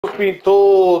Truth be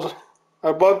told,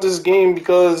 I bought this game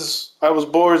because I was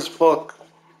bored as fuck.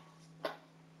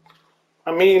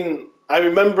 I mean, I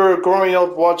remember growing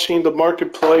up watching the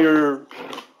Markiplier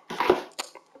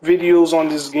videos on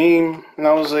this game, and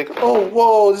I was like, oh,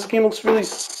 whoa, this game looks really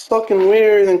fucking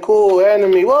weird and cool,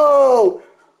 anime. Whoa!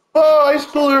 Oh, Ice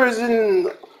Pillar is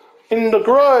in the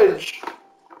garage.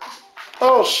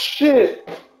 Oh, shit.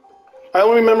 I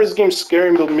don't remember this game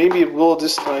scaring me, but maybe it will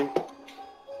this time.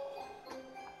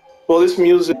 Well, this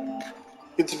music,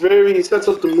 it sets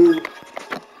up the mood.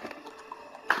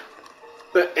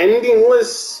 The ending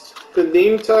list, the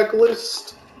name tag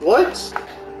list, what?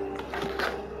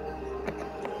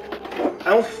 I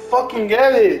don't fucking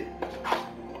get it.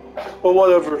 But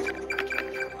whatever.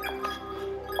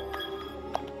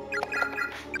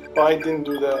 Oh, I didn't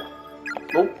do that.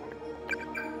 Nope.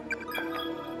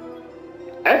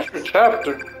 Extra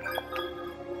chapter.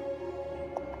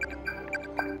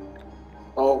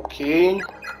 Okay.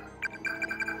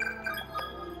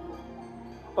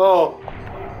 Oh.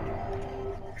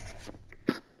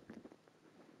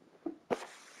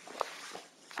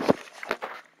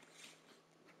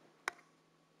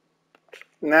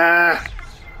 Nah.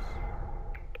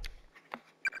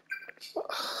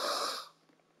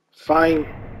 Fine.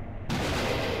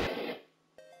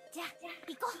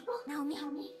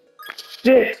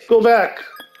 Shit, go back.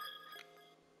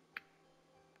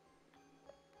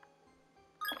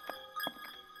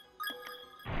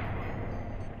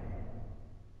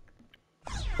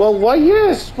 Well, why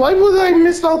yes? Why would I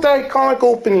miss out that iconic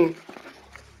opening?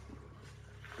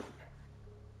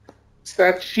 It's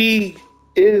that she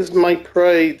is my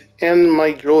pride and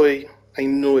my joy. I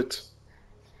knew it.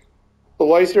 But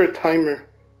why is there a timer?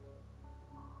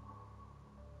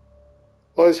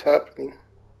 What is happening?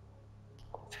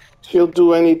 She'll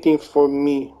do anything for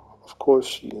me. Of course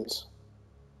she is.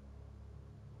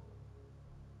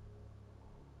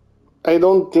 I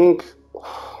don't think...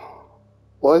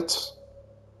 What?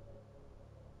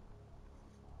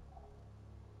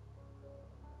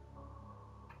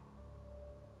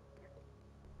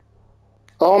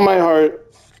 All my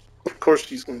heart. Of course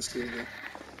she's gonna say that.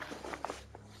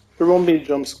 There won't be a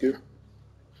jump scare.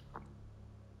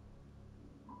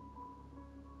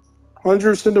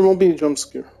 100% there won't be a jump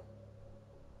scare.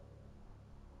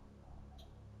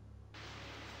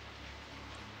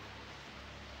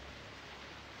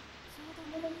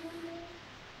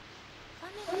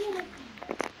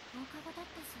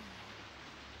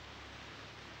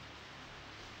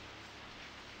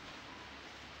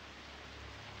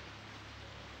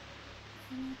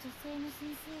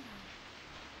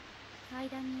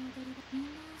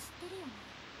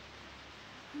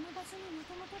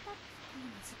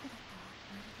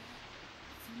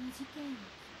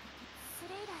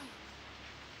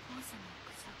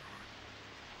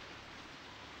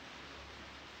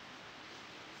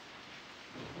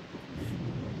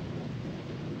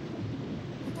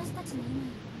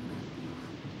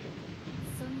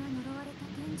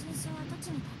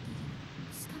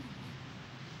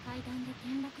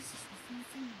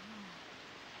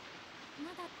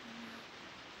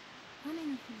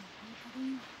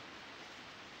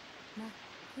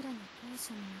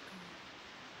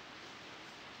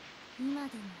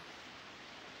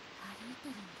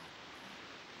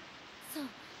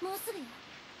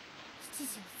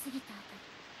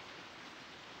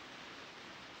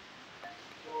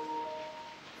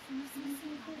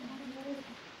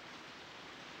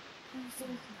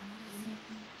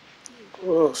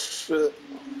 Oh shit.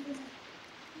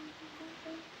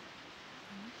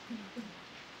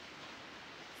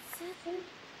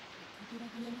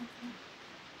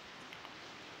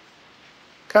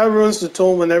 Kind of ruins the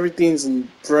tone when everything's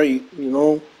bright, you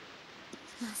know?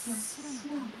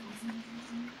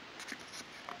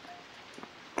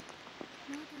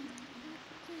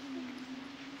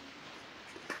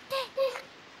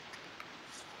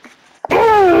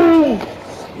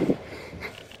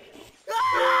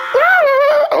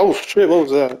 Oh shit, what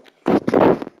was that?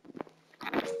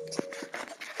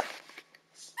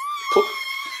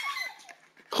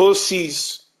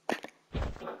 Pussies.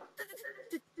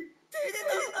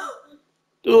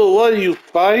 Dude, what are you,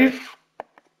 5?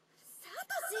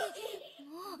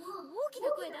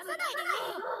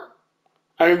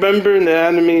 I remember in the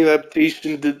anime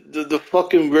adaptation, the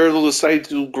fucking weirdo decided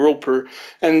to grope her,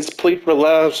 and it's played for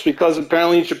laughs because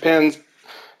apparently in Japan,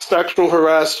 sexual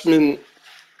harassment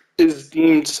is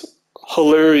deemed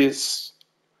hilarious.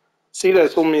 See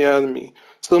that told me anime.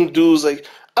 Some dude's like,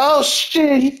 Oh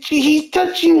shit, he's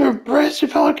touching her breast.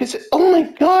 Your Pelican said, oh my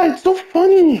god, it's so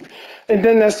funny. And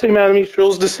then that same anime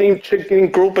shows the same chick getting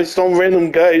groped by some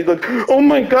random guy. He's like, oh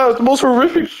my god, it's the most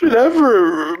horrific shit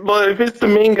ever. But if it's the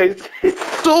main guy,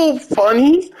 it's so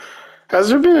funny. Has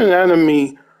there been an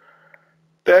anime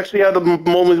that actually had a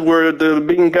moment where the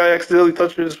main guy accidentally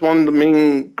touches one of the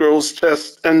main girl's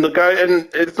chest, and the guy, and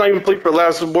it's not even played for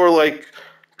laughs, it's more like,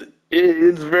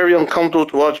 it's very uncomfortable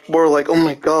to watch. More like, oh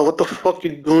my god, what the fuck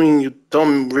you doing, you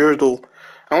dumb weirdo.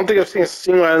 I don't think I've seen a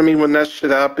single anime when that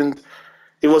shit happened.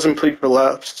 It wasn't played for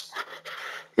laughs.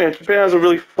 Man, Japan has a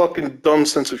really fucking dumb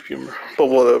sense of humor. But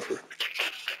whatever.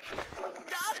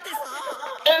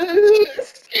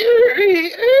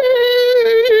 Scary.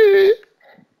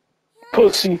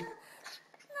 Pussy.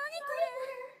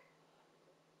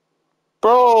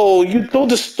 Bro, you told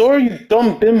the story, you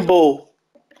dumb bimbo.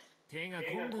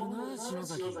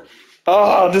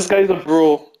 Ah, this guy's a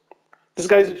bro. This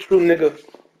guy's a true nigga.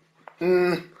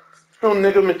 True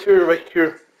nigga material right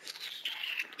here.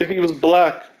 If he was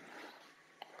black,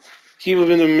 he would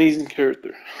have been an amazing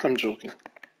character. I'm joking.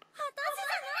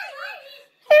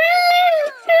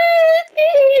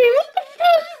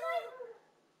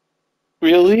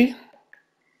 Really?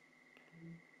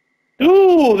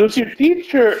 Dude, that's your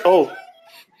teacher. Oh.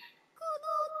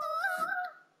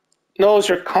 No, it's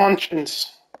your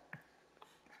conscience.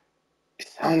 It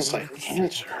sounds like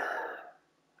cancer.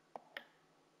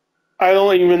 I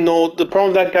don't even know. The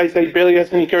problem with that guy is that he barely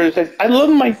has any character. Says, I love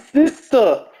my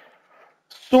sister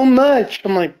so much.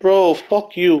 I'm like, bro,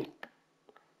 fuck you.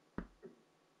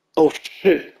 Oh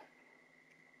shit.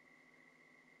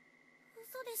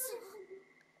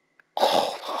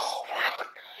 Oh,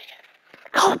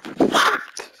 oh fuck.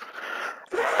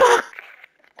 Fuck.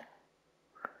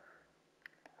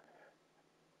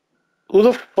 Who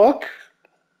the fuck?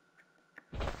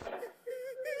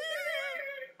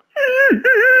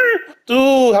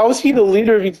 Dude, how is he the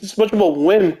leader if he's this much of a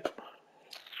wimp?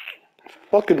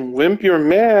 Fucking wimp, you're a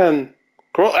man.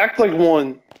 Girl, act like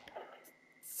one.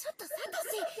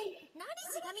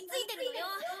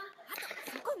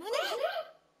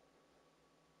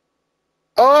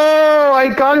 Oh, I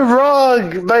got it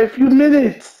wrong by a few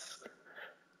minutes.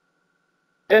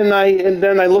 And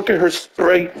then I look at her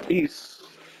straight face,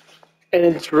 and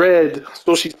it's red,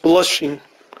 so she's blushing.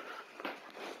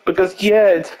 Because yeah,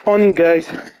 it's funny, guys.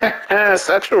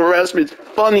 Sexual harassment is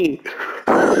funny.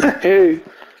 Hey.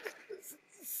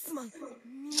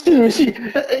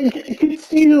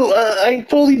 It's you. I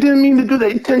totally didn't mean to do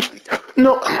that intentionally.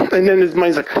 No. And then his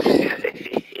mind's like,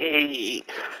 hey,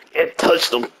 it touched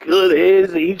some good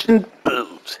ass Asian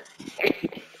boobs.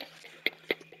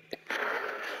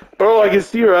 Bro, I can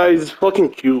see your eyes. It's fucking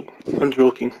cute. I'm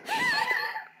joking.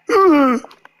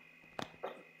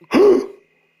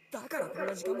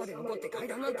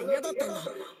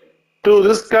 Dude,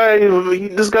 this guy would be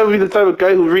the type of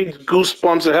guy who reads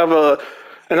Goosebumps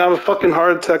and have a fucking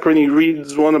heart attack when he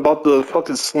reads one about the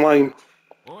fucking slime.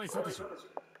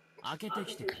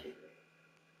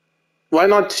 Why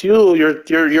not you?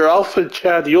 You're Alpha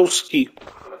Chad Yoski.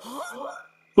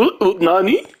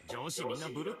 Nani?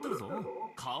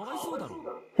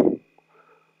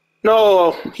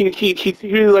 No, he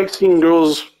really likes seeing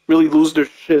girls really lose their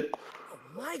shit.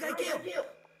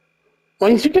 Why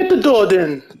didn't you get the door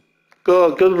then?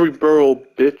 Go rebuttal,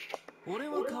 bitch.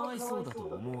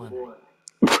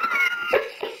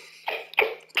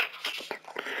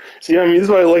 See, I mean, this is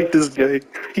why I like this guy.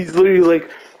 He's literally like,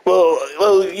 well,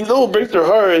 you know what breaks their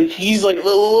heart? He's like,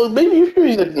 well, maybe you're sure.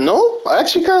 He's like, no, I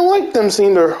actually kind of like them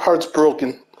seeing their hearts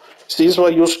broken. See, this is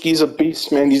why Yoshiki's a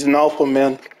beast, man. He's an alpha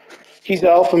man. He's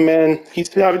the alpha man.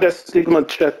 He's having that stigma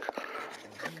check.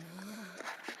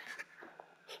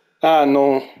 Ah,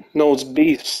 no, it's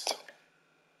beast.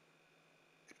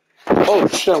 Oh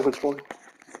shit, which one?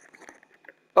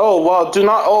 Oh wow,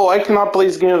 I cannot play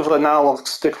this game with an analog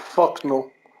stick. Fuck no.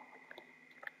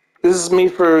 This is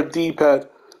made for a D-pad.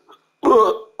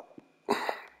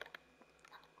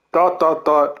 Dot dot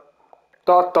dot.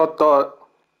 Dot dot dot.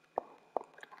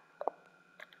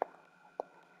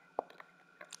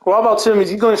 What about him? Is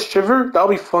he gonna shiver? That'll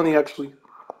be funny actually.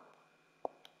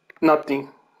 Nothing.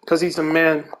 Cause he's a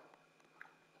man.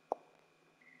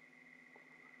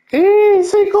 Hey,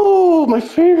 Seiko! My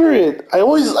favorite! I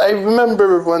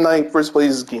remember when I first played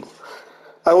this game.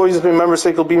 I always remember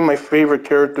Seiko being my favorite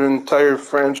character in the entire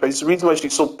franchise. The reason why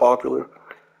she's so popular.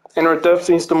 And her death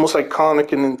scene is the most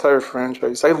iconic in the entire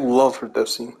franchise. I love her death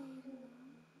scene.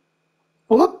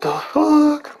 What the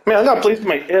fuck? Man, I gotta play with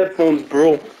my headphones,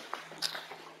 bro.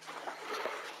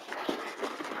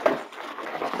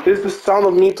 This is the sound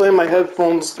of me playing my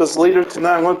headphones, because later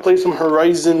tonight I'm gonna play some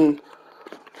Horizon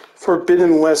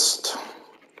Forbidden West.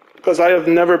 Because I have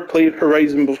never played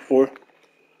Horizon before.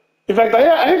 In fact,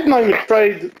 I have not even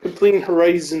tried playing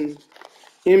Horizon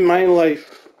in my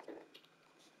life.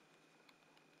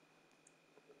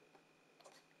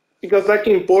 Because that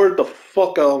game bored the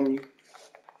fuck out of me.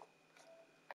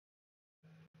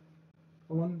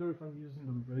 I wonder if I'm using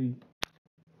the right.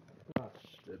 Ah,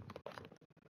 shit.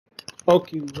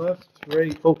 Okay, left,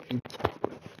 right, okay.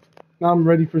 Now I'm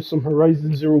ready for some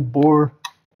Horizon Zero Bore.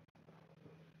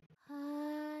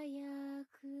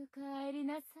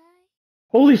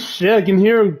 Holy shit, I can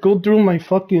hear it go through my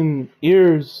fucking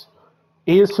ears.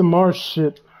 ASMR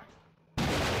shit. My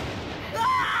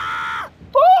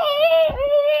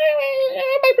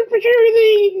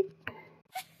security!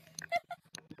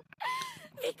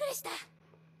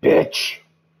 Bitch!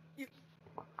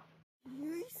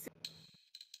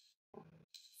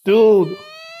 Dude!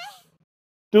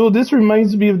 Dude, this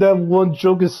reminds me of that one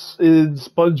joke in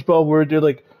SpongeBob where they're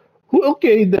like,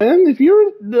 "Okay, then if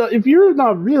you're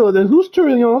not real, then who's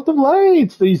turning off the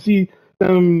lights?" They see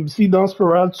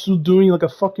Nosferatu doing like a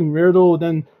fucking weirdo,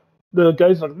 then the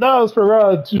guy's like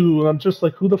Nosferatu, and I'm just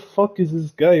like, who the fuck is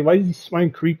this guy? Why is he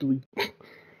smiling creepily?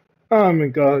 Oh my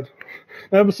god,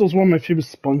 that episode's one of my favorite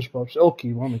SpongeBob.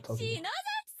 Okay, what am I talking about?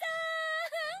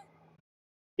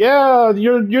 Yeah,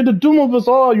 you're the doom of us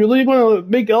all. You're literally gonna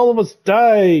make all of us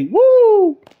die.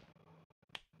 Woo!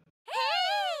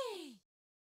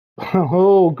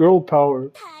 Oh, girl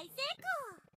power.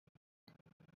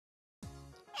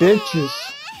 Bitches.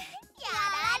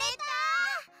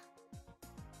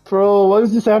 Bro, what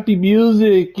is this happy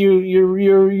music?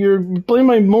 You're playing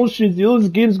my emotions. You know this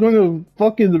game's going to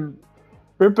fucking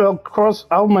rip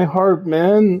out my heart,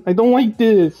 man. I don't like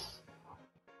this.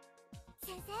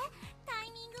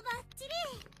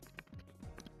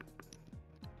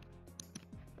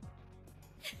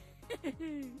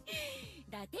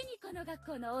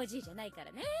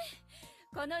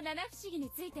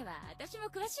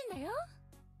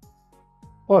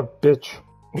 What a bitch.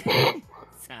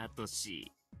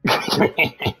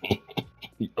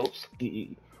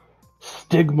 Yosuke.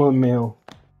 Stigma male.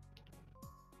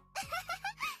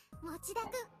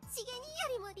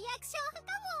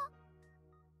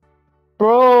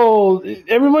 Bro,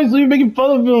 everybody's literally making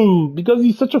fun of him because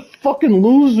he's such a fucking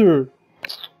loser.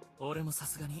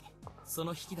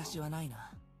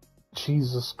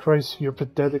 Jesus Christ, you're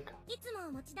pathetic.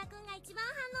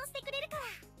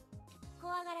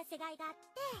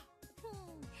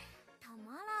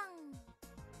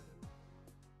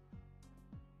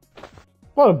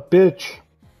 What a bitch.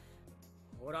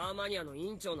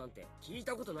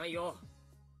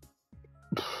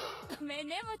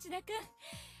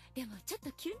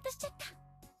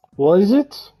 What is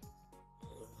it?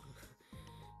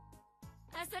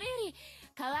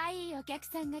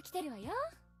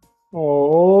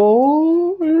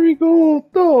 Oh, here we go.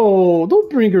 No, don't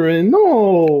bring her in.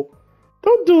 No,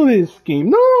 don't do this game.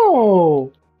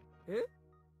 No.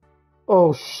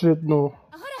 Oh shit, no.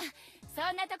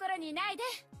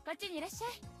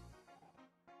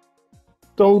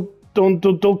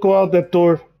 Don't go out that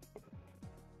door.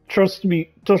 Trust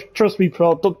me, trust me,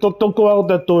 pal. Don't go out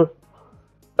that door.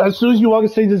 As soon as you walk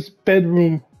inside this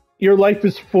bedroom, your life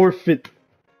is forfeit.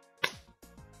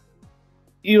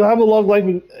 You have a long life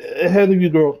ahead of you,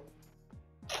 girl.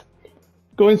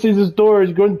 Go inside this door,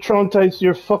 you're going to traumatize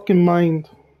your fucking mind.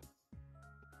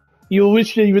 You'll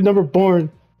wish that you were never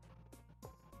born.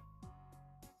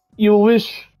 You'll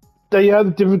wish that you had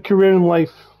a different career in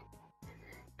life.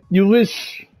 You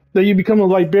wish that you become a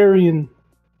librarian.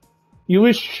 You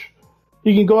wish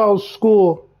you can go out of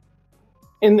school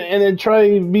and then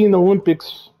try being in the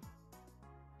Olympics.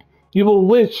 You will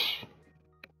wish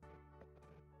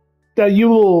that you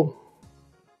will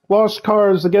wash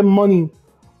cars to get money.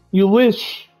 You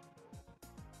wish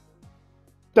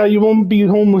that you won't be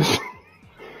homeless.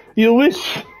 You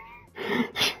wish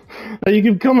that you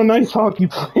could become a nice hockey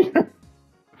player.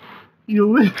 You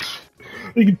wish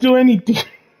you could do anything.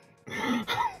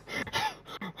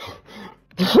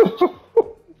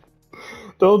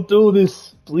 Don't do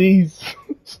this, please.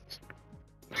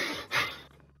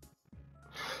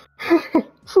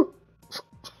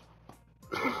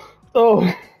 Oh,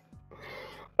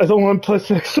 I don't want to play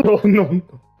sex. Oh no.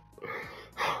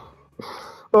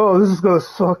 Oh, this is gonna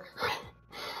suck.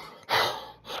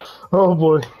 Oh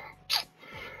boy.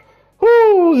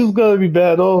 Woo, this is gonna be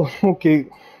bad. Oh, okay.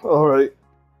 Alright.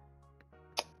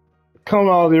 Come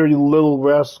out of there, you little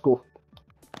rascal.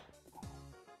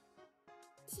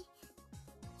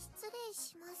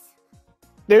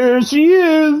 There she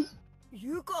is!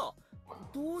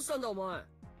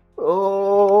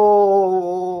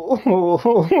 Oh.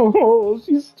 Oh,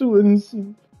 she's too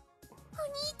innocent.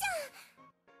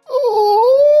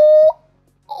 Oh,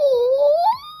 oh,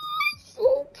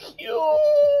 so cute.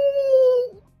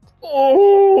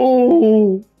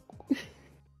 Oh,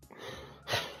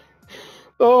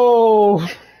 oh,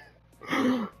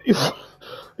 you,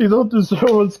 you don't deserve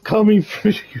what's coming for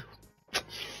you.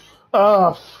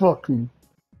 Ah, fuck me.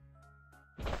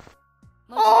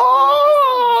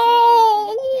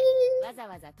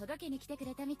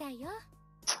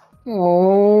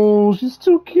 Oh, she's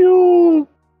too cute.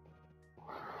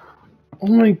 Oh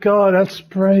my god, that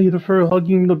sprite of her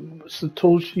hugging the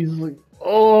Satoshi's like,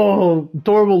 oh,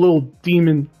 adorable little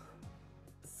demon.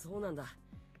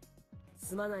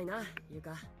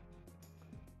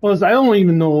 Well, I don't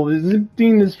even know. Is it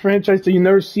in this franchise that you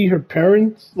never see her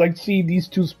parents? Like, see these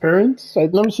two's parents?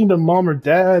 I've never seen their mom or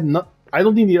dad. I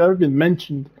don't think they've ever been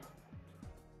mentioned.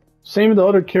 Same with the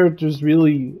other characters,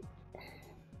 really.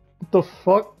 What the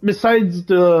fuck? Besides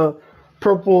the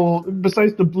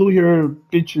besides the blue hair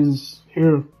bitches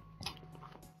here.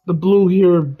 The blue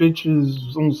hair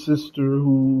bitch's own sister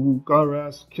who got her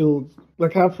ass killed.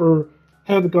 Like, half her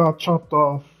head got chopped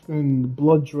off and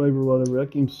blood drive or whatever.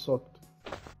 That game sucked.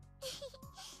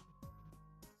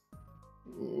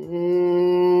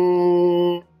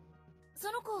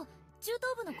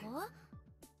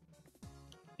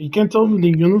 You can't tell from the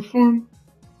uniform?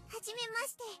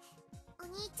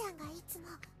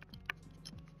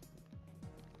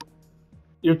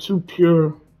 You're too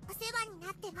pure.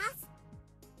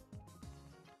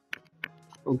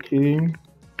 Okay.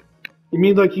 You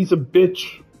mean like he's a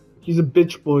bitch? He's a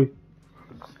bitch boy.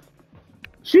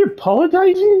 She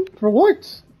apologizing? For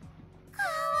what?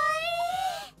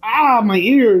 Ah, my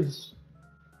ears!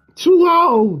 Too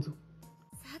loud!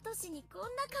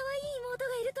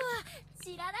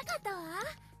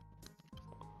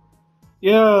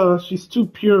 Yeah, she's too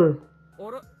pure.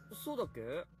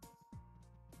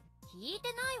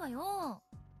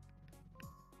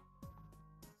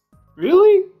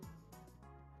 Really?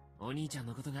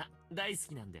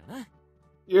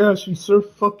 Yeah, she sure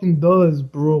fucking does,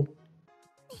 bro.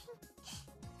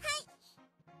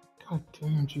 God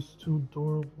damn, she's too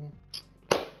adorable.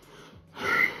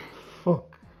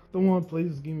 Fuck. Don't want to play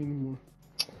this game anymore.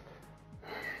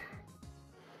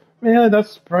 Man, that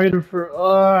sprite for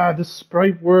the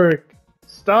sprite work.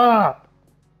 Stop!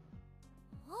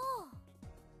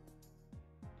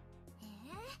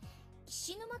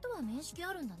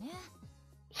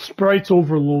 Sprite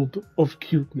overload of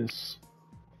cuteness.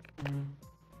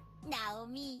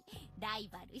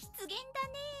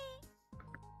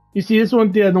 You see, this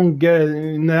one thing I don't get.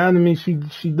 In the anime, she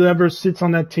never sits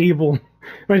on that table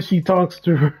when she talks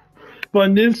to her. But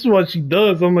in this one, she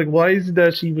does. I'm like, why is it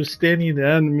that she was standing in the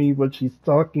anime, but she's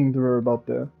talking to her about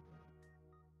that?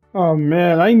 Oh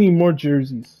man, I need more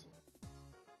jerseys.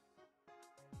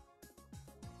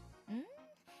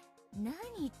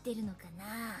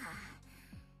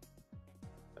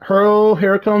 Oh,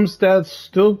 here comes that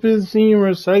stupid scene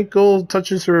where Psycho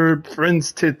touches her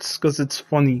friend's tits because it's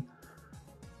funny.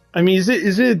 I mean, is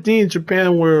it a thing in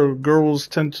Japan where girls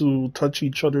tend to touch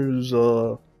each other's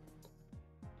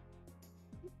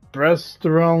breast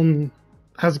around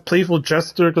as a playful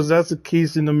gesture? Because that's the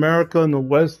case in America and the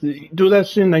West. You do that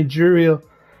shit in Nigeria,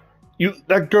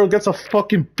 that girl gets a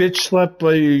fucking bitch slapped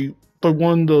by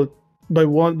one of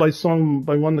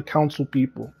the council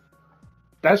people.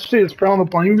 That shit is frowned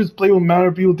upon. You just play with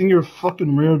matter, people think you're fucking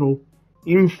weirdo.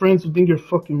 Even friends will think you're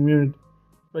fucking weird.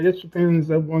 But I guess Japan is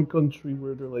that one country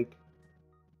where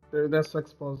they're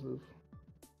sex positive.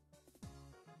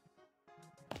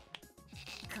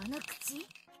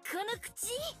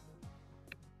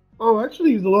 Oh,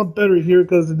 actually, it's a lot better here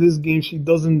because in this game she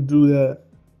doesn't do that.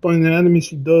 But in the anime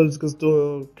she does because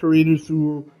the creators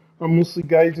who are mostly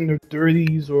guys in their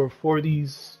 30s or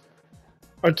 40s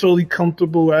are totally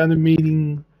comfortable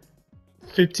animating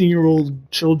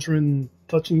 15-year-old children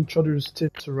touching each other's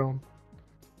tits around.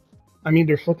 I mean,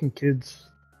 they're fucking kids.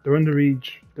 They're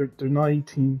underage. They're not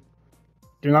 18.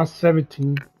 They're not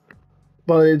 17.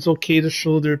 But it's okay to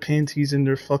show their panties and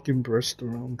their fucking breast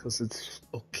around because it's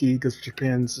okay because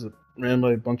Japan's ran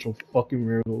by a bunch of fucking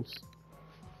weirdos.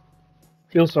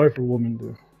 Feel sorry for women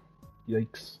there.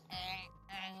 Yikes.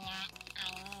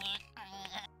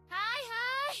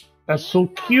 That's so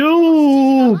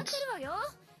cute!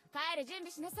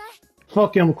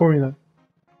 Fuck yeah, I'm recording that.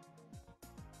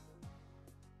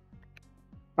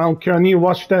 I don't care, I need to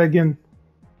watch that again.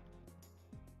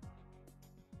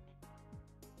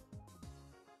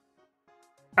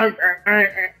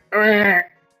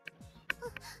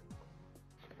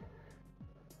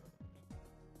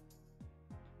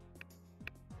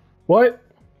 What?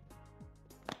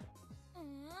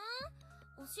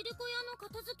 しり小屋の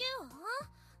片付けは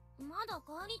まだ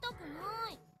帰りたくな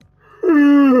い。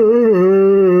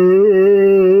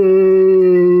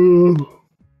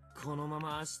このま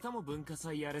ま明日も文化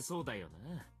祭やれそうだよ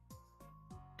な。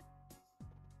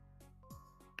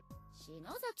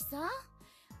篠崎さん、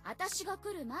私が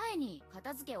来る前に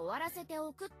片付け終わらせて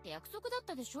おくって約束だっ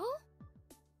たでしょ。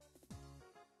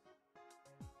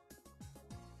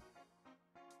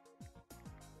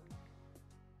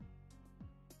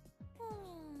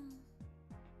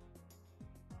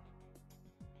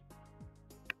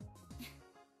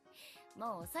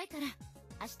もう遅いから明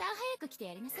日早く来て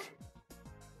やりなさい。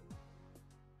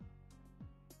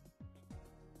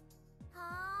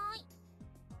はーい。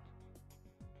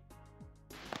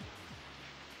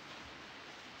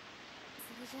そ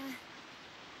れじゃあ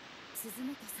鈴本さん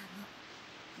も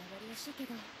名残惜しいけ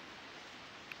ど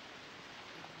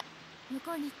向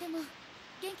こうに行っても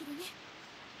元気でね。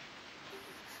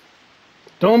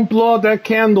Don't blow out that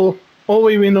candle. Oh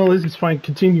wait, wait, no, this is fine.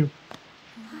 Continue.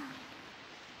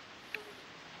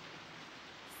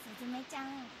 すずめちゃん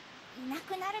いな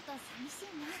くなると寂しい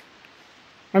な。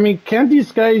I mean, can't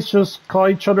these guys just call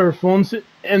each other phones?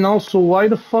 And also, why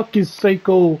the fuck is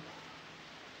Seiko?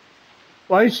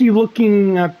 Why is she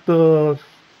looking at the?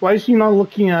 Why is she not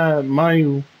looking at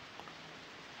Mayu?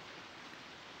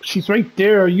 She's right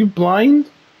there. Are you blind?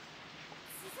 鈴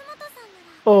本さんな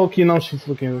ら Oh, okay, now she's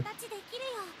looking at 友 her. 達できるよ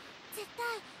絶対。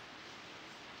引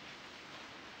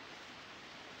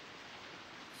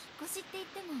っ越しって言っ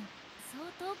てもそう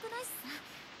遠くないしさ。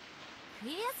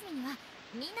冬休みには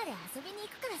みんなで遊びに行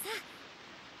くからさ。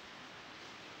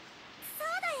そう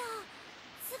だよ、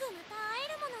すぐまた会え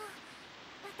るもの。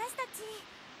私たちずー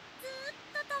っ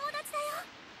と友達だよ。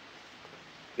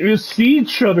 You see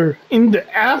each other in the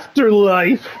afterlife.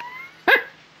 お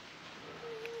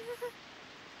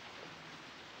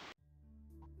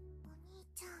兄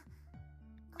ちゃん、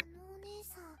お姉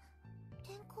さん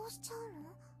転校しちゃう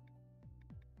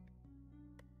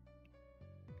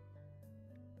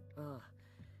の？ああ、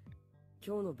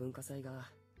今日の文化祭が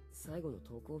最後の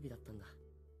登校日だったんだ。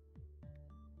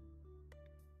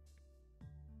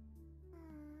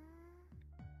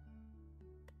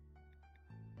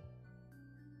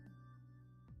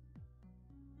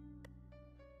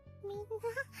みんなあ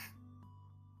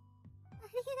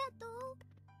りがとう。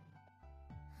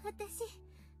私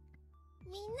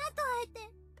みんなと会えて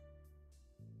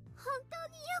本当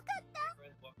によかった。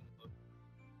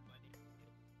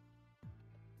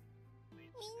みん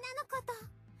なのこと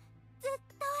ずっ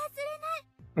と忘れない。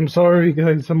 I'm sorry,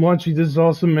 guys. I'm watching this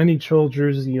awesome NHL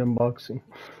jersey unboxing.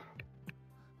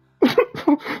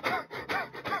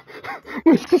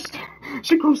 My sister,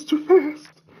 she goes too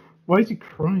fast. Why is he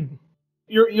crying?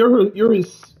 You're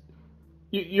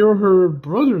her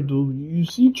brother, dude. You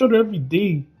see each other every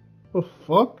day. The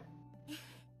fuck?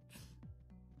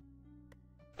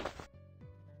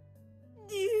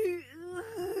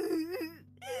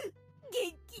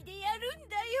 元気でやるん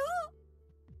だよ。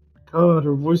 God,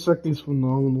 her voice acting is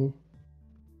phenomenal.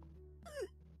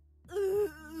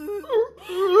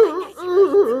 私はいつま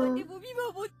でも見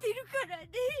守ってるからね。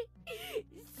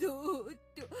そーっ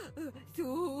とそ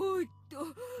ーっと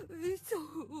そ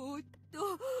ーっと。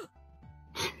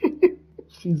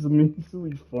 She's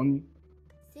amazingly funny.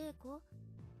 聖子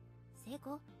聖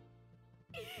子、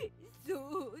そ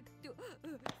ーっと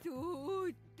そ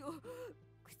ーっと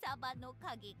草葉の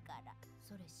陰から。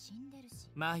それ死んでる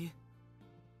し。まゆ、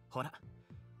ほら、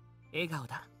笑顔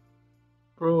だ。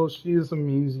Bro, she is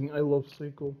amazing. I love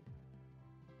Seiko.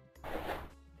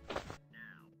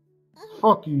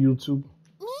 Fuck you, YouTube. みんなで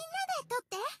撮っ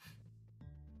て。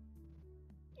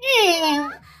 Yeah. 入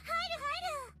る入る。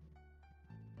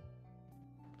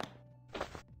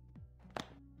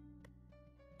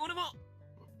 俺も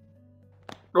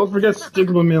Don't forget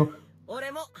Stigma Mail.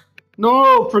 俺も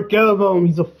No, forget about him.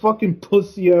 He's a fucking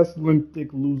pussy ass limp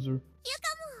dick loser. ゆか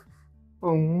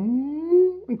Oh,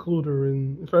 include her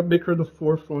in. If I make her the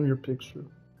fourth on your picture.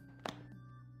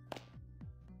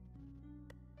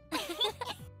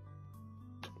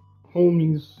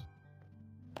 Homies.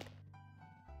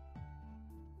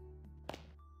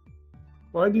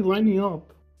 Why are they lining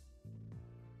up?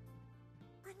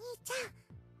 もお兄ちゃ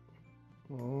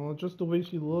ん Oh, just the way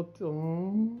she looked.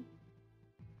 Oh.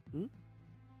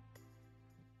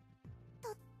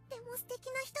 とっても素敵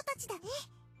な人たちだね。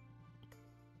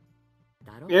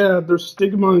だろ？ Yeah, they're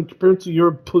stigma compared to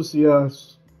your pussy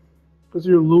ass. Because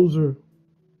you're a loser.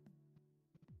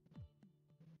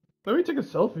 Let me take a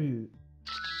selfie.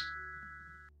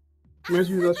 Reminds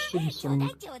me of that shitty ちょうだ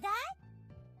song. いちょうだい。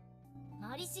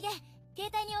森重、携帯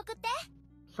に送って。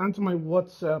 Send to my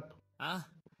WhatsApp. ああ、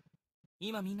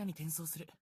今みんなに転送する。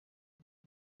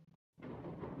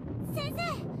先生、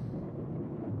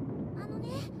あのね、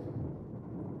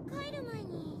帰る前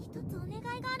に一つお願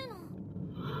いがあるの。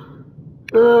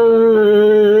お別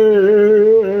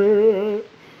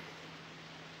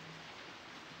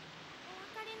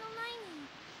れの前に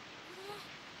これや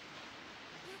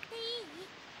っていい？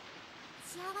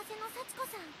幸せの幸子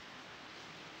さん。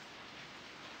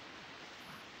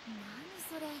何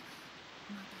それ、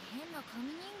また変な紙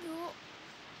人形。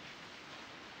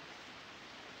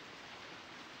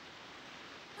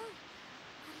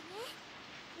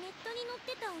ネットに載っ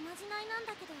てたおまじないなん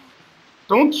だけど。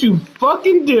 Don't you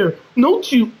fucking dare!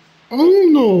 Don't you! Oh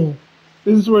no!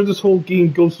 This is where this whole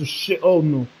game goes to shit. Oh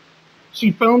no.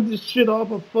 She found this shit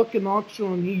off a fucking auction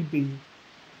on eBay.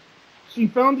 She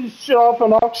found this shit off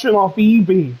an auction off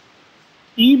eBay.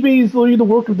 eBay is literally the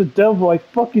work of the devil. I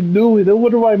fucking knew it. I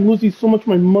wonder why I'm losing so much of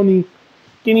my money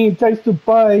getting enticed to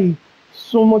buy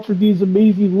so much of these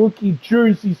amazing looking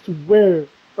jerseys to wear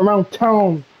around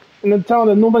town. In a town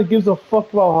that nobody gives a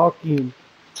fuck about hockey.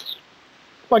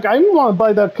 Like, I didn't want to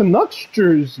buy that Canucks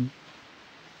jersey.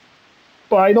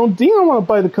 But I don't think I want to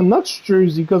buy the Canucks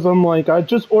jersey because I'm like, I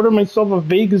just ordered myself a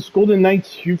Vegas Golden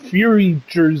Knights Fury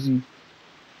jersey.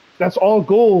 That's all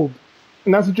gold.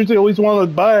 And that's the jersey I always wanted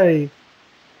to buy.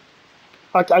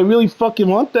 Like, I really fucking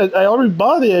want that. I already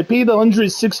bought it. I paid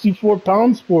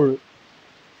 £164 for it.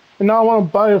 And now I want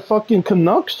to buy a fucking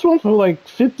Canucks one for like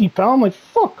 £50. Like,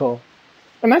 fuck off.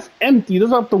 And that's empty. It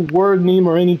doesn't have the word name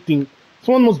or anything. It's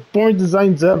one of the most boring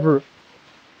designs ever.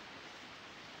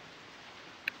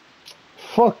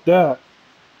 Fuck that.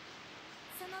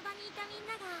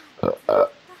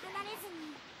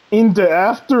 In the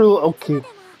after... Okay.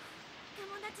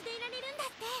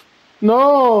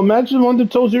 No, imagine one that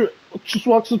tells you... Just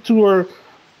walks up to her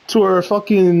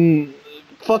fucking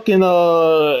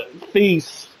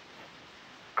face.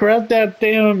 Grab that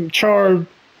damn charm,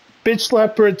 bitch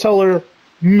slap her and tell her,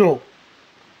 no.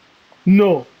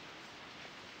 No.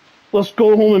 Let's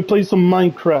go home and play some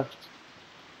Minecraft.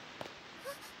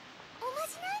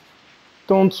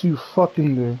 Don't you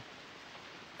fucking dare.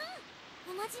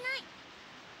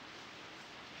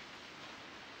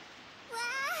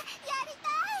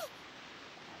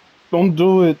 Don't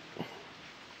do it.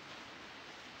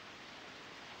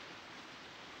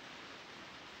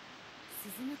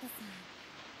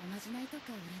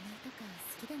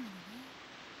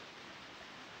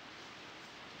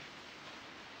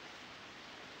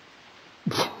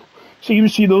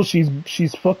 She knows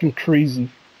she's fucking crazy.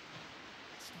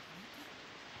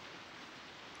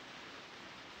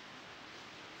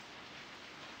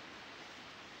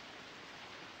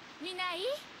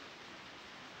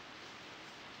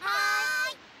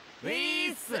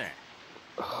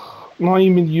 Not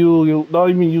even you,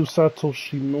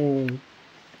 Satoshi, no.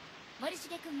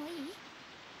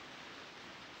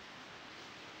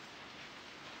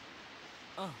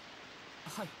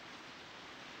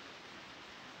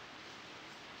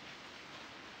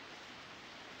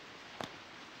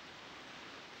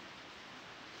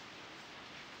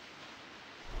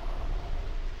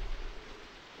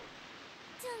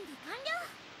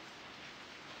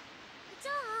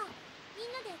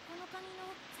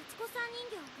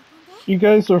 You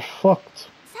guys are fucked.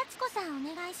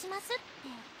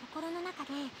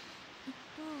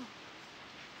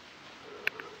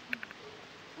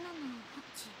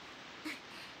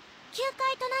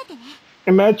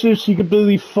 Imagine if she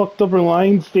completely fucked up her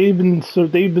lines. They've been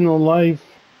alive.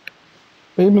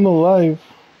 They've been alive.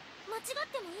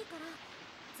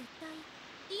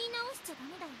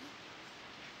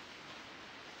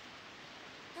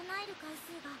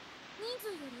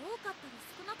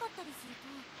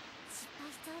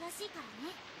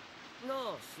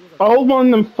 I hope one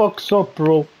of them fucks up,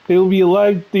 bro. They'll be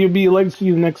alive to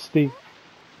see the next day.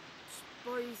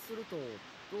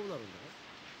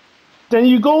 Then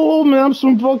you go home and have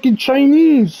some fucking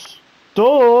Chinese.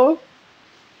 Duh.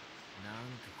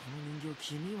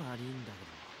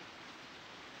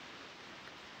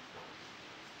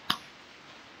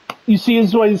 You see, this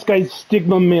is why this guy's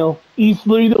stigma male. He's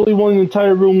literally the only one in the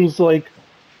entire room who's like,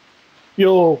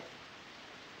 yo,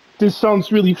 this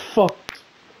sounds really fucked.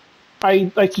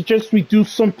 I suggest we do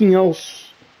something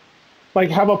else. Like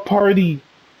have a party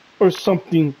or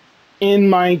something in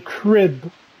my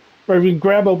crib. Where we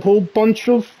grab a whole bunch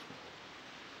of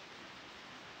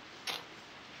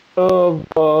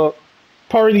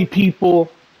party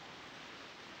people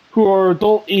who are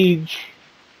adult age,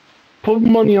 put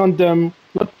money on them,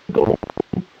 let them go,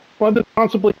 let them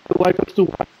contemplate their life as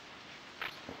to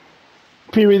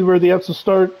period where they have to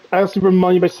start asking for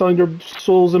money by selling their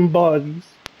souls and bodies.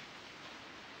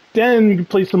 Then you can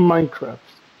play some Minecraft.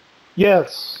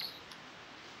 Yes.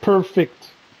 perfect.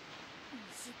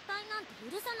 失敗なんて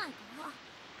許さないから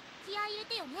気合い入れ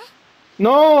てよね。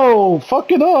 No!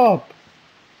 Fuck it up!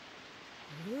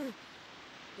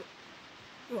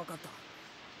 わかった。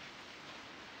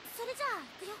それじゃあ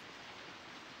行くよ。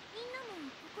みんなも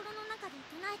心の中で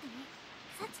唱えてね。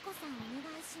幸子さんお願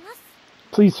いします。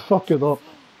 Please fuck it up.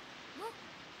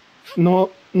 せーの。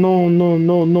 No, no,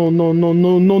 no, no, no, no, no,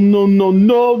 no, no, no,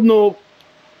 no, no.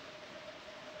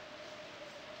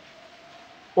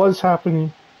 What is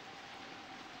happening?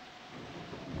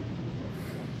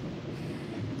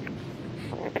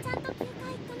 ちゃんと9回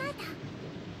唱えた。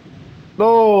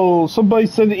 No, somebody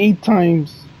said it 8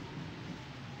 times.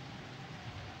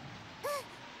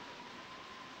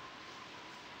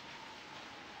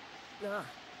 なあ、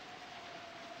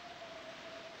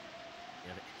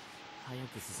やべ、早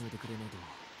く進めてくれねえと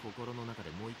心の中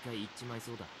でもう一回言っちまい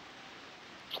そうだ。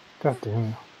 God damn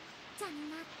it. じゃあみん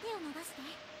な手を伸ばして。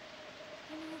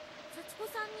幸子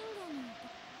さん人形の音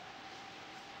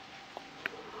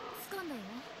掴んだよ。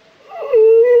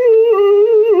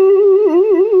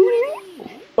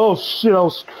 Oh shit,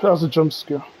 that was a jump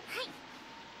scare. はい。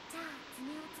じゃあ爪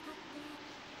を使って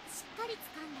しっかり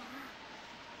掴んだ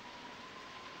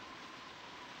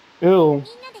ら Ew. みんな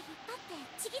で引っ張って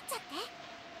ちぎっちゃって。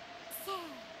せー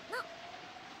の。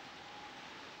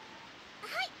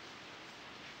はい。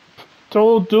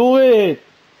 Don't do it!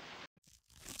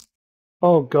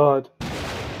 Oh god.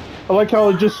 I like how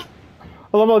it just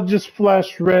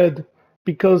flashed red.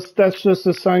 Because that's just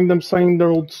a sign them signing their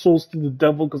old souls to the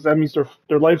devil, because that means their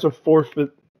lives are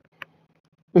forfeit.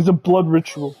 It's a blood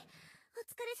ritual. お疲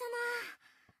れ様。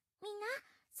みんな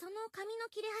その紙の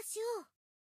切れ端を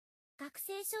学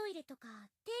生証入れとか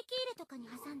定期入れとかに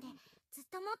挟んでずっ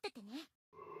と持っててね。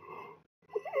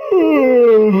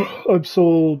 I'm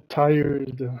so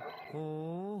tired.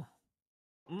 ほ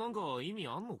ー。なんか意味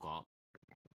あんのか？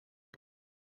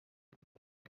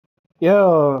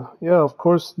 Yeah, of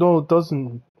course. No, it doesn't. それ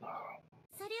を持っ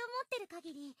てる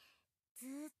限りず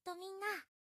ーっとみんな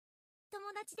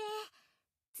友達で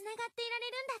つながっていられ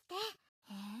るんだって。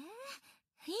へ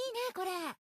え、いいねこれ。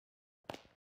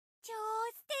超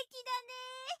素敵だ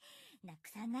ね。なく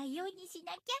さないようにし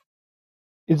なきゃ。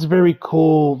 It's very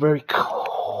cool, very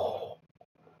cool.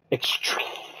 Extreme.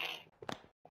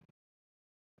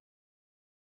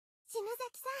 篠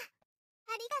崎さん、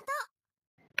ありがとう。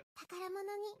宝物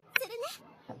にするね。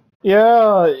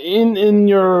 Yeah, in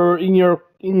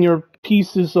your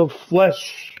pieces of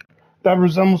flesh that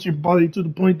resembles your body to the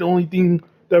point the only thing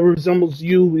that resembles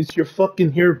you is your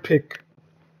fucking hair pick.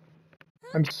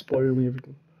 I'm spoiling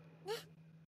everything.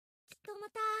 きっとま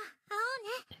た会おう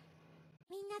ね。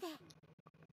みんなで。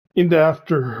 In the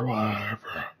after, whatever.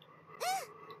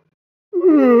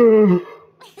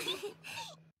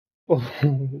 Oh,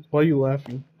 why are you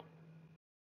laughing?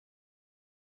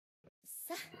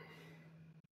 さあ、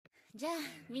じゃあ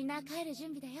みんな帰る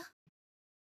準備だよ。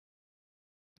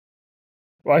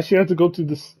 Why she had to go to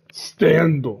this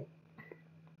stand though?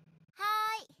 は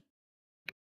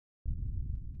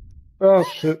ーい。 Oh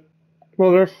shit.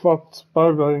 Well, they're fucked.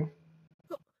 Bye bye.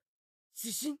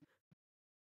 指針。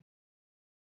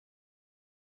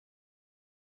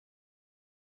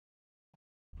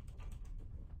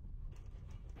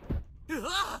うわ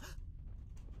っ！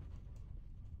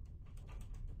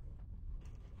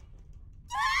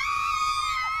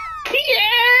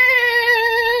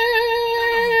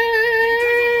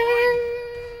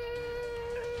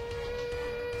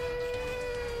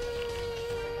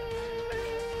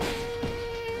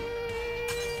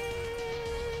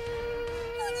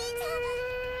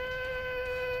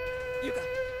 ゆか、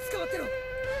捕まってろ。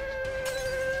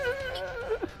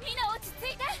みんな落ち着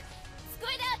いて。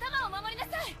机で頭を守りな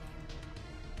さい。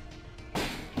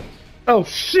 Oh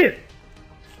shit!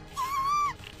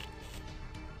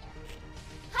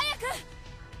 早く。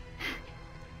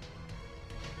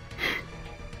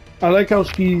 I like how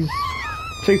she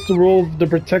takes the role of the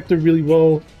protector really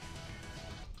well.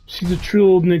 She's a true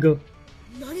old nigga.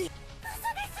 何？ 嘘でし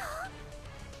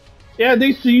ょ。 Yeah,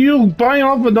 they see you buying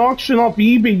off an auction off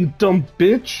eBay, you dumb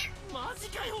bitch. マジ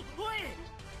かよ、おい！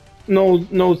 No,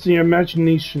 it's in your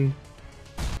imagination.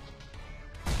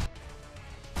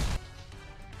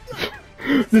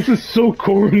 This is so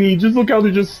corny. Just look how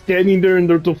they're just standing there in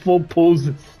their default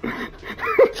poses.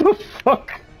 What the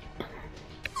fuck?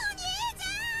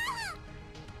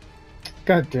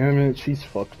 God damn it, she's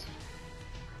fucked.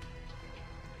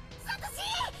 サトシ。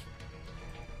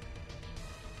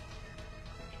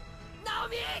ナオ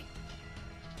ミ！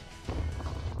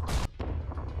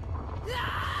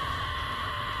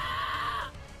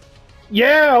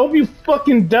 Yeah, I hope you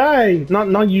fucking die.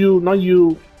 Not you.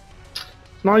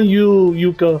 Not you,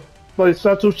 Yuka. But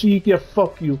Satoshi, yeah,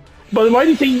 fuck you. But why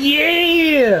do you say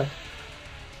yeah?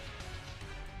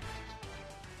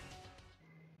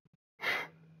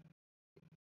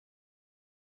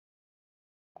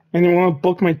 And you want to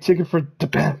book my ticket for the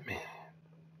Batman.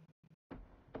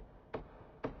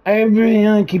 I have very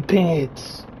hunky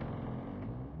pants.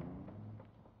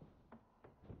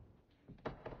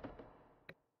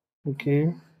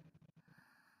 Okay.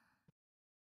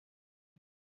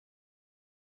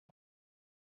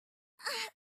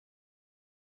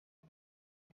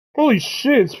 Holy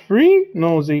shit, it's free?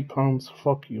 No, it's £8.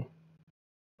 Fuck you.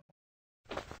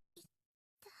 痛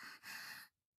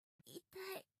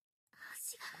い。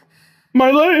足が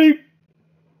My leg!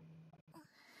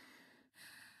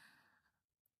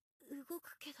 動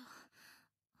くけど、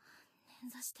捻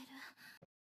挫してる。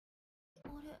あ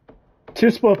れ、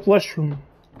 Tispa flesh room.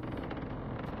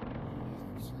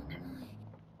 家じゃない。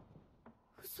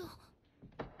嘘。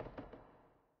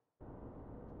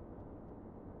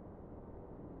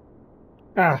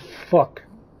 Ah, fuck.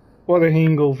 What a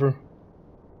hangover.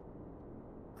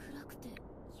 暗くてよ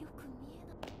く見え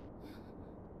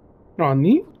ない。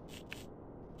 Nani?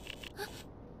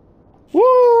 Woo!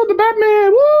 The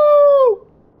Batman! Woo!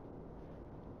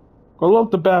 I love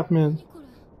the Batman. 何これ。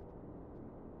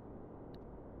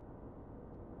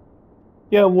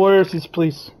 Yeah, where's his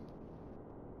place?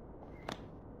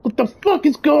 What the fuck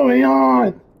is going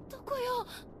on? どこよ。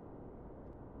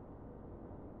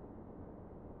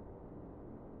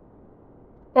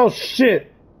 Oh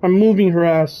shit! I'm moving her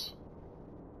ass.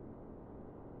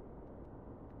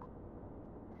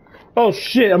 Oh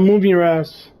shit, I'm moving her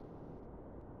ass.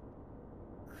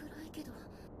 暗いけど、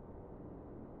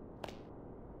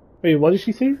 Wait, what did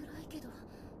she say? 暗いけど。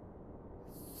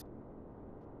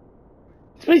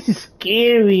 This place is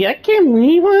scary. I can't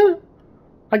leave her.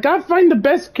 I gotta find the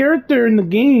best character in the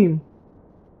game.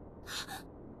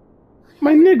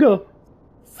 My nigga.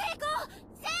 成功。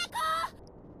成功。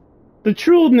 The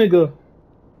true nigga.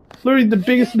 Literally the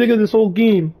biggest nigga this whole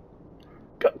game.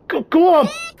 Go up! 聞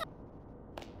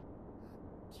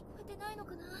こえてないの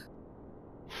かな。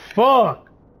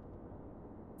 Fuck!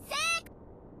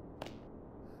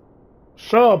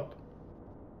 Shut up!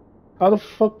 How the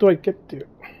fuck do I get there?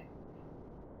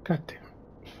 God damn.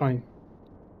 Fine.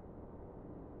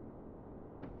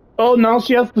 Oh, now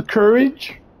she has the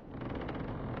courage?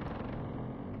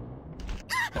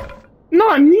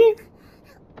 Not me!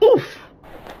 Oof!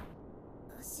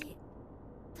 足、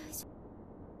大丈夫。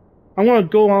 I wanna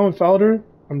go on without her?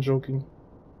 I'm joking.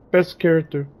 Best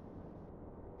character.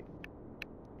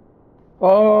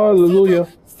 Hallelujah.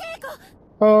 成功。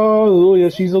 Hallelujah,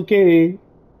 she's okay.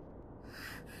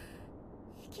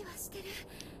 息はしてる。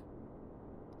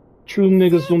 True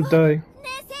niggas don't die. ね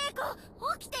え、成功。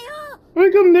起きてよ。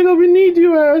 Wake up, nigga, we need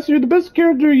you, ass. You're the best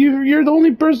character. You're the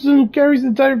only person who carries the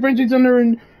entire franchise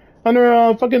under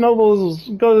fucking elbows.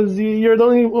 Because you're the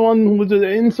only one with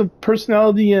the instant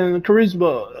personality and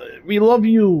charisma. We love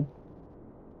you.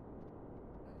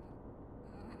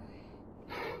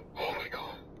 Oh my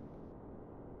god.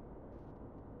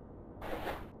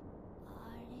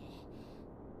 あ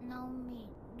れ、ナオミ、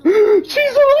どう She's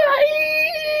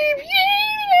alive!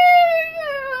 Yeah!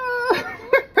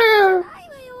 ない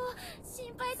わよ。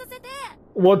心配させて。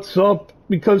 What's up?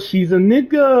 Because she's a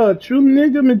nigga. True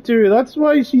nigga material. That's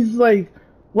why she's like,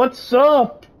 what's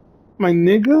up? My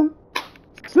nigga?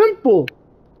 Simple.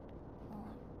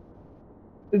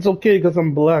 It's okay because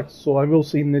I'm black, so I will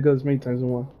say nigga as many times as I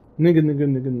want. Nigga, nigga,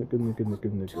 nigga, nigga, nigga,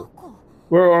 nigga, チョ nigga. コ。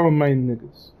 Where are my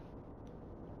niggas?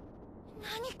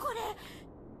 何これ。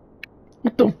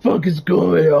 What the fuck is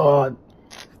going on?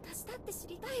 私だって知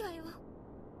りたいわよ。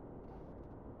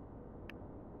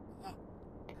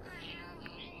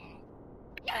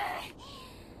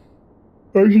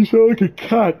 I just sound like a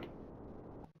cat.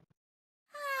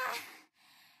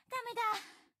 ダメだ。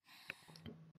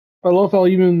 I love how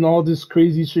even in all this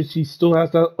crazy shit, she still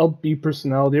has that upbeat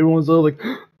personality. Everyone's all like,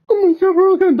 oh my god, we're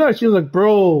all gonna die. She's like,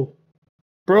 bro,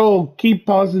 keep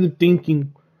positive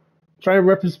thinking. Try to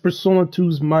rep his Persona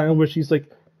 2's mind where she's like,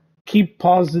 keep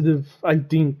positive, I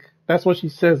think. That's what she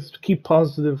says, keep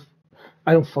positive.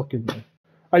 I don't fucking know.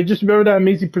 I just remember that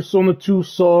amazing Persona 2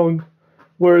 song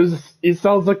where it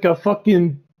sounds like a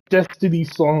fucking Destiny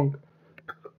song.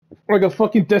 Like a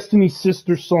fucking Destiny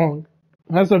sister song.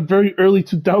 It has a very early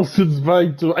 2000s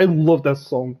vibe to it. I love that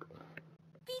song.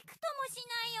 びくともし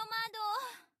ないよ、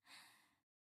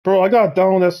窓。 Bro, I gotta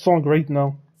download that song right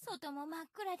now. 外も真っ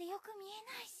暗でよく見え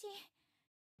ないし。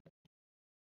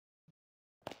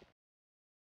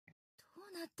ど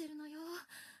うなってるのよ。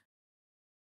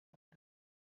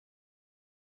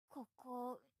こ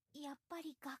こ、やっぱ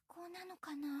り学校なの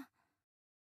かな。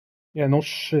 Yeah, no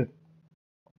shit.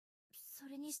 そ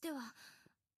れにしては、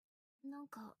なん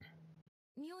か、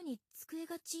妙に机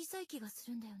が小さい気がす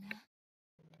るんだよね。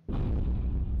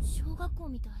小学校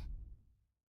みたい。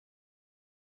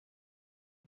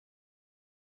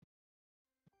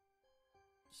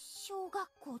小学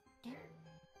校って？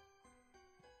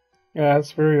 Yeah,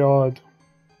 that's very odd. ま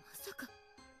さか。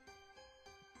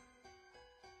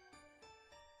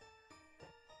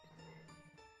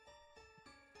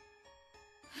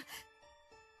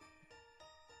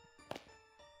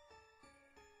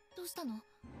どうしたの？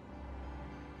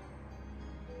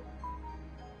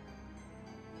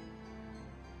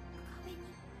壁に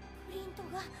プリント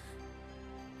が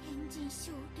「天神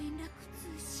小連絡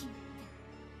通信」って。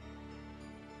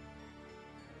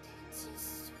天神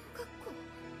小学校。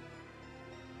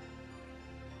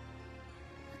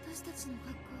私たちの学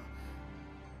校、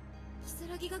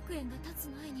如月学園が建つ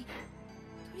前に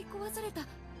取り壊された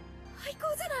廃校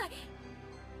じゃない。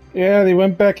 Yeah, they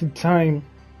went back in time.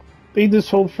 This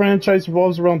whole franchise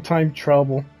revolves around time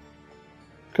travel.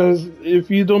 Because if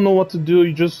you don't know what to do,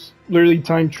 you just literally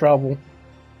time travel.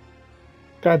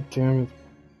 God damn it.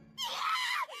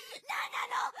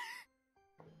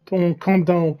 Don't calm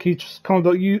down, okay? Just calm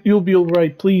down. You'll be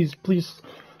alright. Please, please.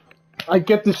 I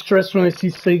get distressed when I see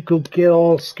Seiko get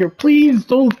all scared. Please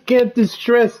don't get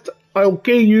distressed.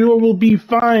 Okay, you will be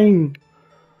fine.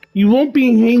 You won't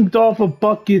be hanged off a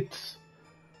bucket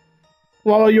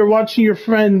while you're watching your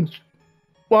friend,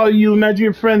 while you imagine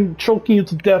your friend choking you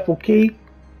to death, okay?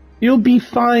 You'll be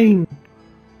fine.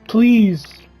 Please.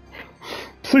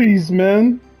 Please,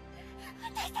 man.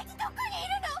 私たちどこにい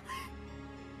るの？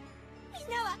みん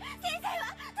なは、先生は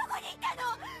どこにいたの？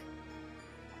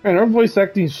 Man, our voice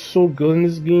acting is so good in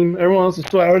this game. Everyone else is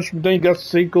so average, but then you got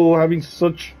Seiko having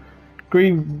such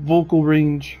great vocal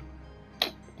range.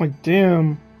 Like,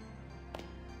 damn.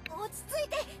 落ち着い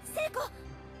て、聖子。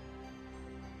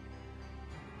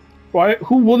 Why?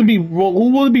 Who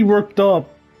wouldn't be worked up?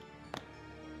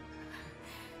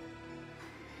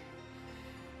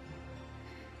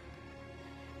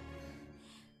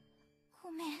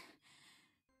 ごめん。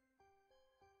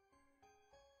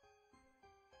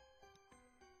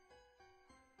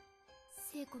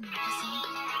聖子の私に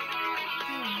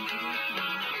手を握り合ったのに、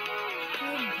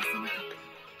声も出せなかった。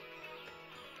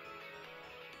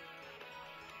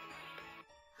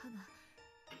歯が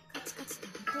カチカチと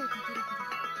音をかけるほど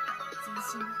全身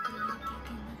が震える経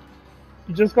験なんて。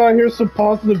 You just gotta hear some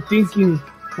positive thinking,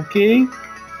 okay? 頭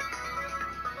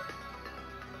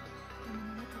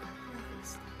の中がふわふわ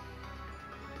して、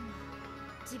今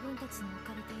自分たちの置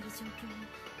かれている状況を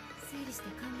整理して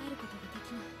考えることがで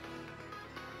きない。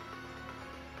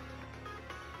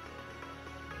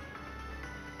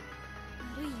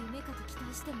悪い夢かと期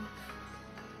待しても、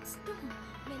ちっとも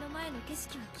目の前の景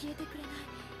色は消えてくれない。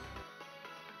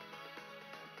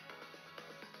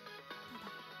た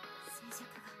だ静寂が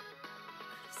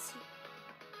苦しい。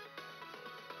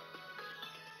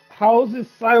 How is it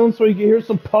silent so you can hear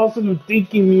some positive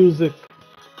thinking music?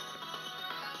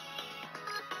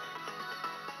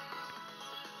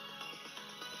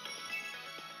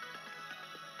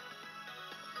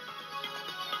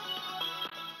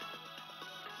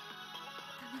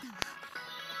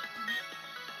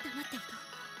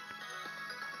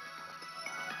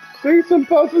 Say some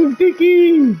positive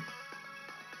thinking!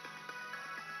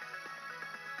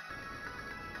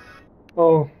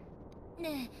 Oh.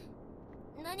 ね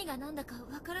え、何が何だか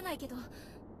わからないけど、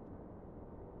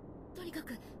とにか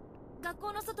く学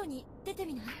校の外に出て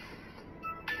みない？外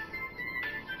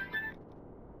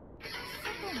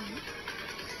に？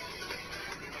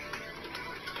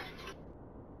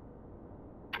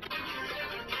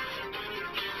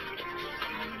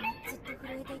ずっと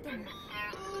震えていても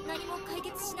何も解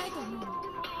決しないと思うの。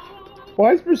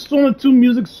 Why is Persona 2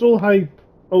 music so hype?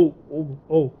 Oh.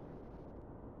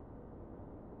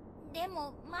 で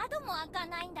も窓も開か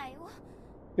ないんだよ。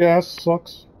 Yeah, that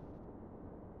sucks.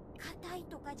 硬い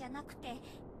とかじゃなくて、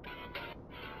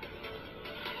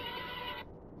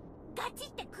ガチ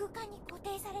って空間に固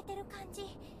定されてる感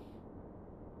じ。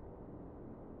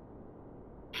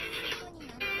外に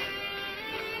なんて出ら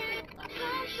れるのかな。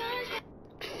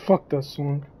 Fuck that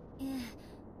song. ええ、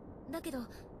だけど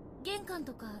玄関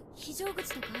とか非常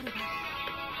口とかあれば、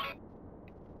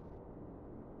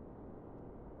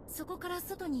そこから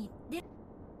外に出る。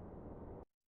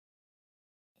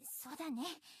そうだね。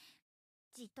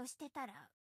じっとしてたら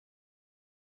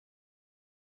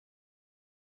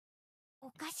お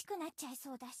かしくなっちゃい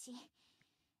そうだし。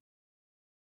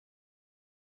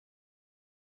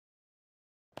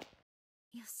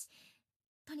よし、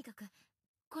とにかく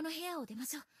この部屋を出ま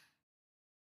しょう。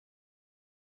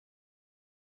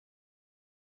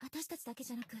私たちだけ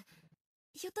じゃなく、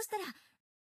ひょっとしたら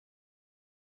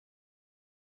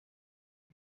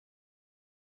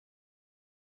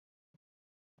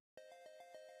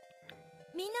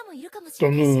みんなもいるかもしれ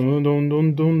Dun ないし。 dun dun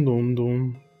dun dun dun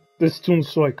dun. This tune's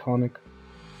so iconic.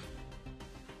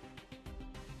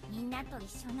 みんなと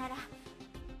一緒なら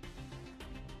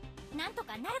なんと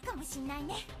かなるかもしんない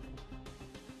ね。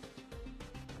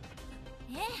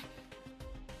ええ。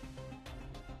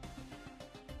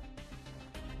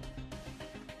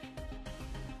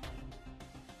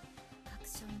確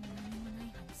証も何もない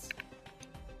話。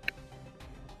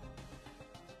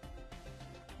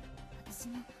私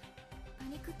もパ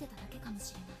ニクってただけかも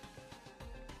しれない。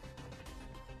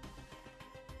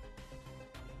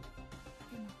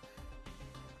でも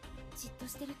じっと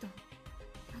してると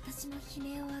私も悲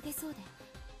鳴を上げそうで、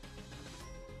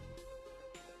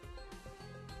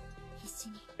必死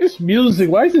に。 This music,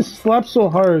 why does it slap so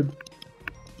hard?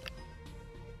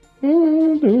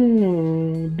 Dun,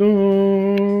 dun, dun,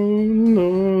 dun,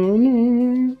 dun,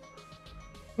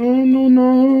 dun, dun,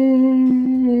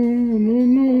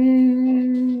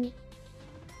 dun.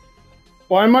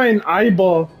 Why am I an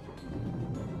eyeball?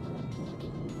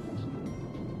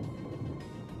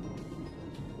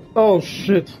 Oh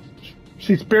shit.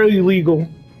 She's barely legal.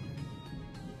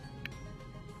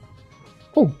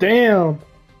 Oh damn.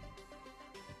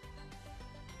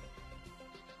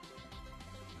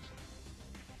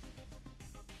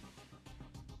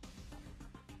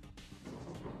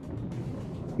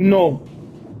 No.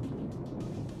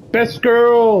 Best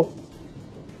girl.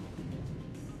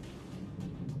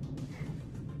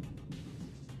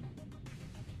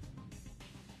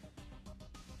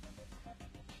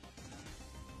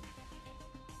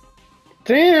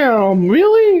 Damn,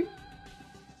 really?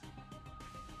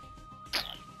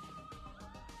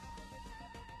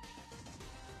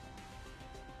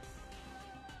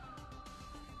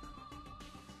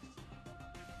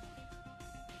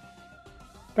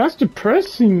 That's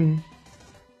depressing.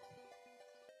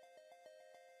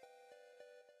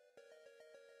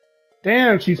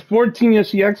 Damn, she's 14 and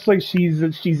she acts like she's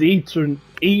 8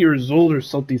 years old or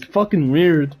something. It's fucking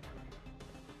weird.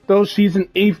 Though she's an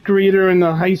 8th grader in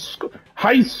the high school.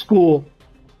 High school.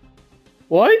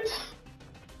 What?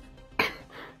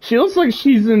 She looks like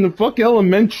she's in the fuck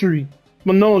elementary.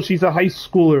 But no, she's a high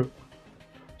schooler.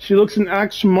 She looks and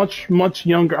acts much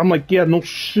younger. I'm like, yeah, no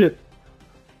shit.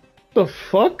 The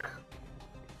fuck?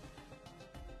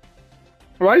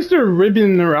 Why is there a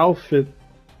ribbon in her outfit?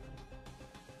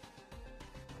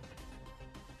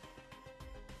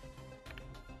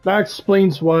 That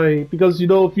explains why. Because, you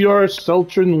know, if you are a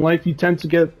seltzer in life, you tend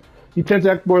to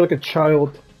act more like a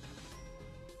child.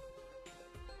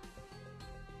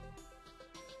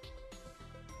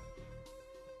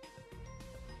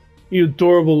 You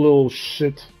adorable little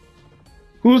shit.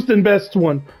 Who's the best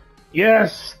one?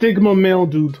 Yes, Stigma male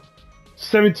dude.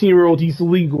 17-year-old, he's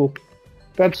legal.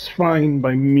 That's fine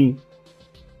by me.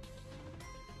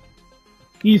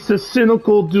 He's a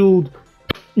cynical dude.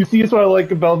 You see, that's what I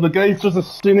like about him. The guy's just a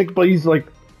cynic, but he's like,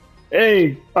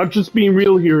 hey, I'm just being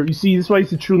real here. You see, that's why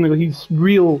he's a true nigga. He's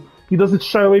real. He doesn't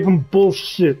shy away from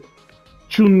bullshit.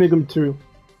 True nigga material.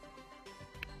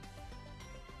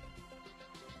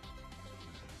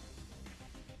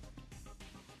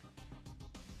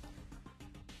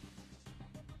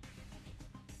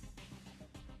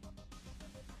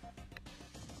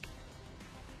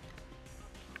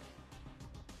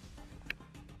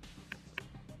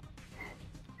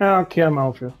 Okay, I'm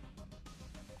out here.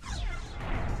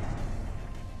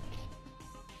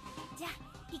 じゃあ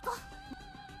行こ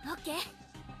う。オッケー。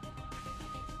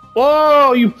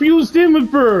 Whoa, you fused in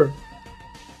with her!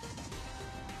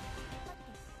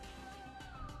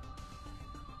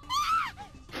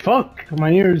 Fuck,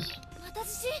 my ears.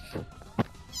 私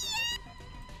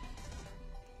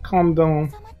Calm down.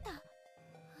 収まっ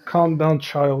た。 Calm down,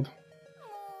 child. も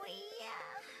ういいや。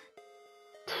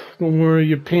 Don't worry,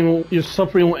 your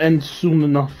suffering will end soon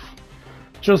enough.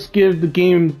 Just give the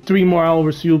game 3 more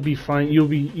hours, you'll be fine. You'll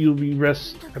be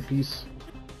rest at peace.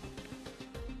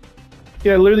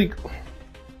 Yeah, literally.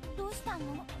 どうした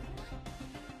の？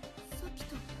さっき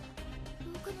と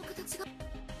廊下の形が。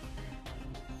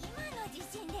今の地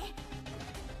震で。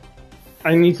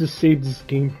 I need to save this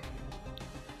game.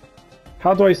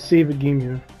 How do I save a game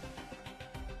here?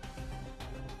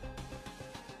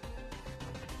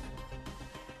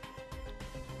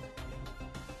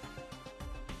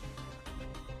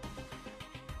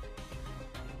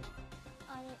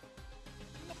 あれ、ね、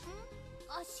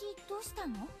足どうした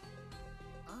の？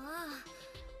ああ、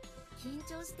緊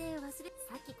張して忘れ。さ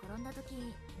っき転んだ時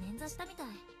捻挫したみたい。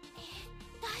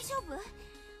大丈夫？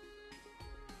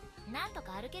なんと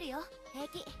か歩けるよ。平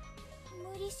気。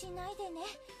無理しないでね。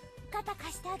肩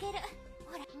貸してあげる。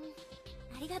ほら、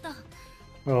ありがとう。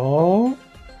 Oh,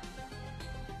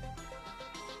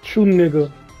 true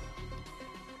nigga.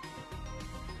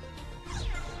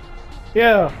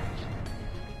 Yeah.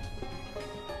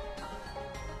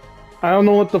 I don't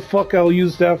know what the fuck I'll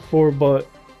use that for, but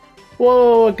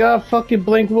whoa, I got fucking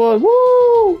blank wood.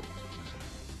 Woo!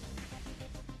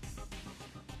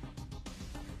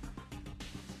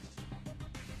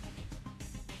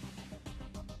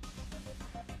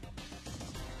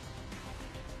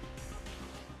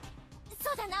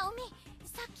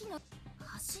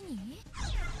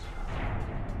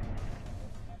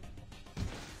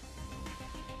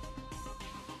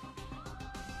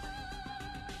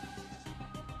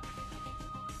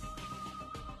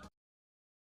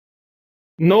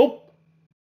 Nope.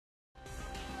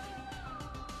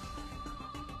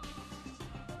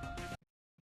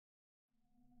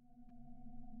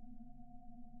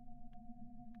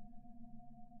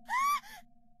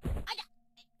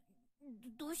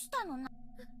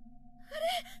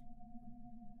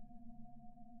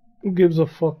 Who gives a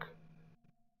fuck?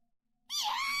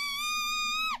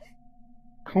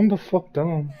 Calm the fuck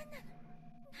down.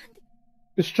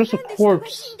 It's just a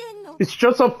corpse. It's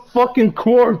just a fucking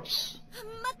corpse.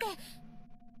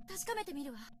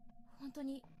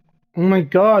 Oh my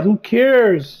god, who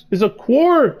cares? It's a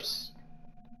corpse.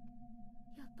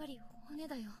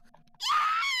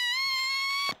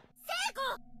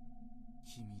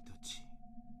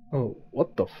 Oh,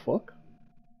 what the fuck?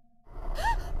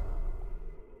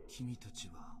 君たち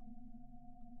は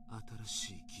新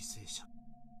しい犠牲者。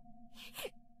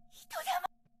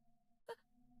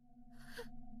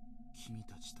君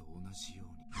たちと同じよう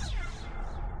に。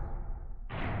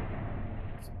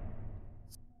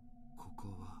ここ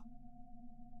は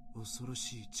恐ろ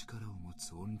しい力を持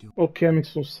つ怨霊。Okay, that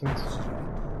makes no sense.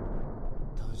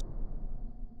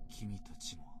 君た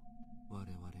ちも我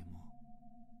々も。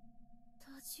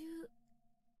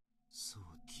そう、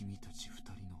君たち二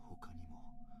人の他にも。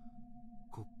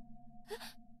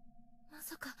ま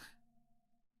さか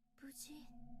無事。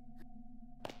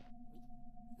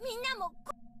みんなも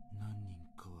何人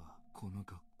かはこの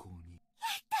学校に。やっ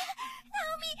た、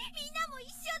ナオミ、みんなも一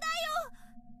緒だよ。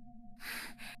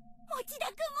持田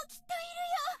くんもきっといる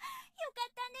よ。よか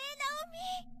ったね、ナオミ。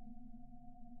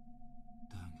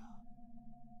だが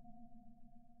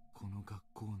この学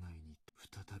校内に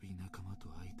再び仲間と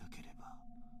会いたければ、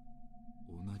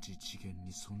同じ次元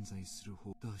に存在する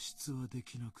方、脱出はで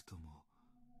きなくとも。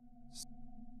そ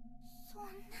ん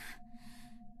な。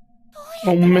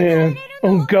 Oh man.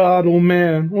 Oh god, oh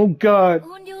man. Oh god.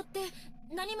 怨霊って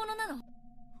何者なの？わ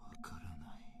から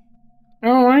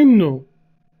ない。Oh, I know.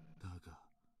 だが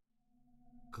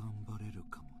頑張れる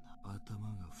かもな。頭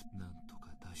がなんとか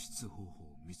脱出方法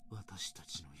を見つ、私た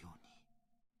ちのよ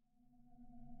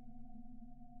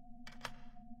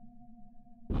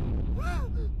うに。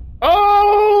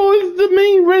Oh, it's the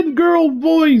main red girl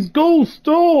voice. Ghost.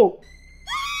 Oh.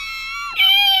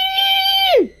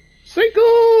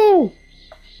 Psycho.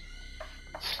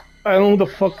 I don't know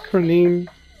the fuck her name.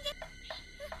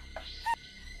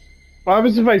 What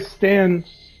happens if I stand?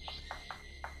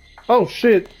 Oh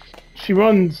shit. She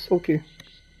runs. Okay.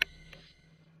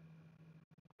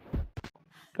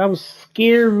 That was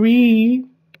scary.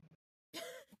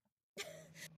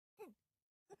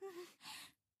 ぼ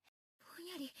ん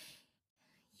やり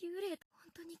幽霊、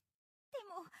本当に。で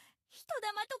も人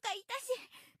玉とかいたし、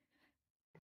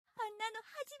あんなの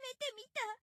初めて見た。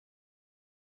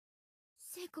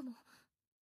聖子も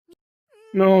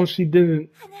No, she didn't.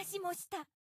 話もした。わ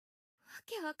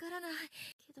けわからない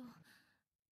けど、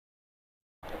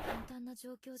簡単な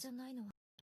状況じゃないのは。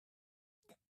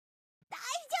大丈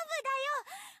夫だよ。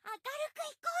明るく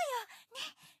行こうよ。ね、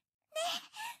ね。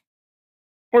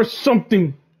 Or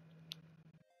something.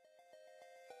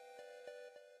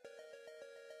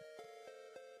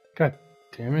 God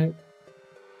damn it.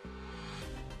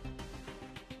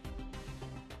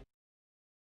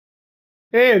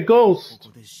 Hey, a こ ghost.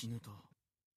 こで死ぬと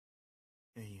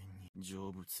永遠に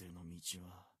成仏への道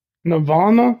は。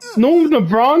 Nirvana? No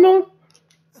Nirvana?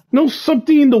 No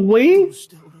something in the ど way? うし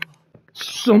て俺は。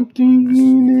 Something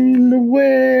in the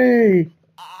way.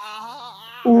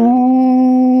 Ooh.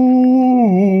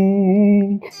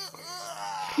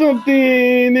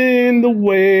 Something in the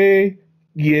way.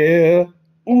 Yeah.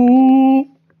 Ooh.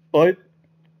 What?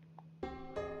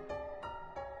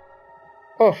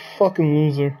 A fucking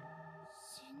loser.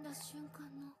 死んだ瞬間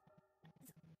の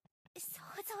想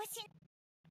像し。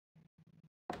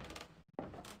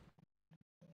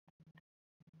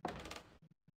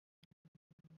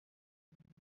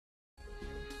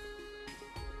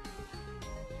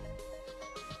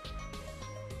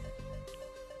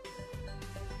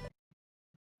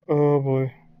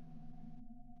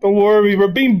Don't worry, we're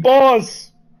being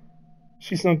boss.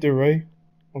 She's not there, right?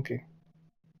 Okay.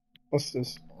 What's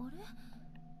this? あ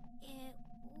れ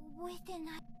覚えて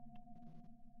ない。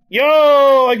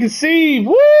 Yo, I can see.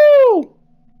 Woo!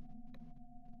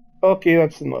 Okay,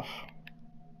 that's enough.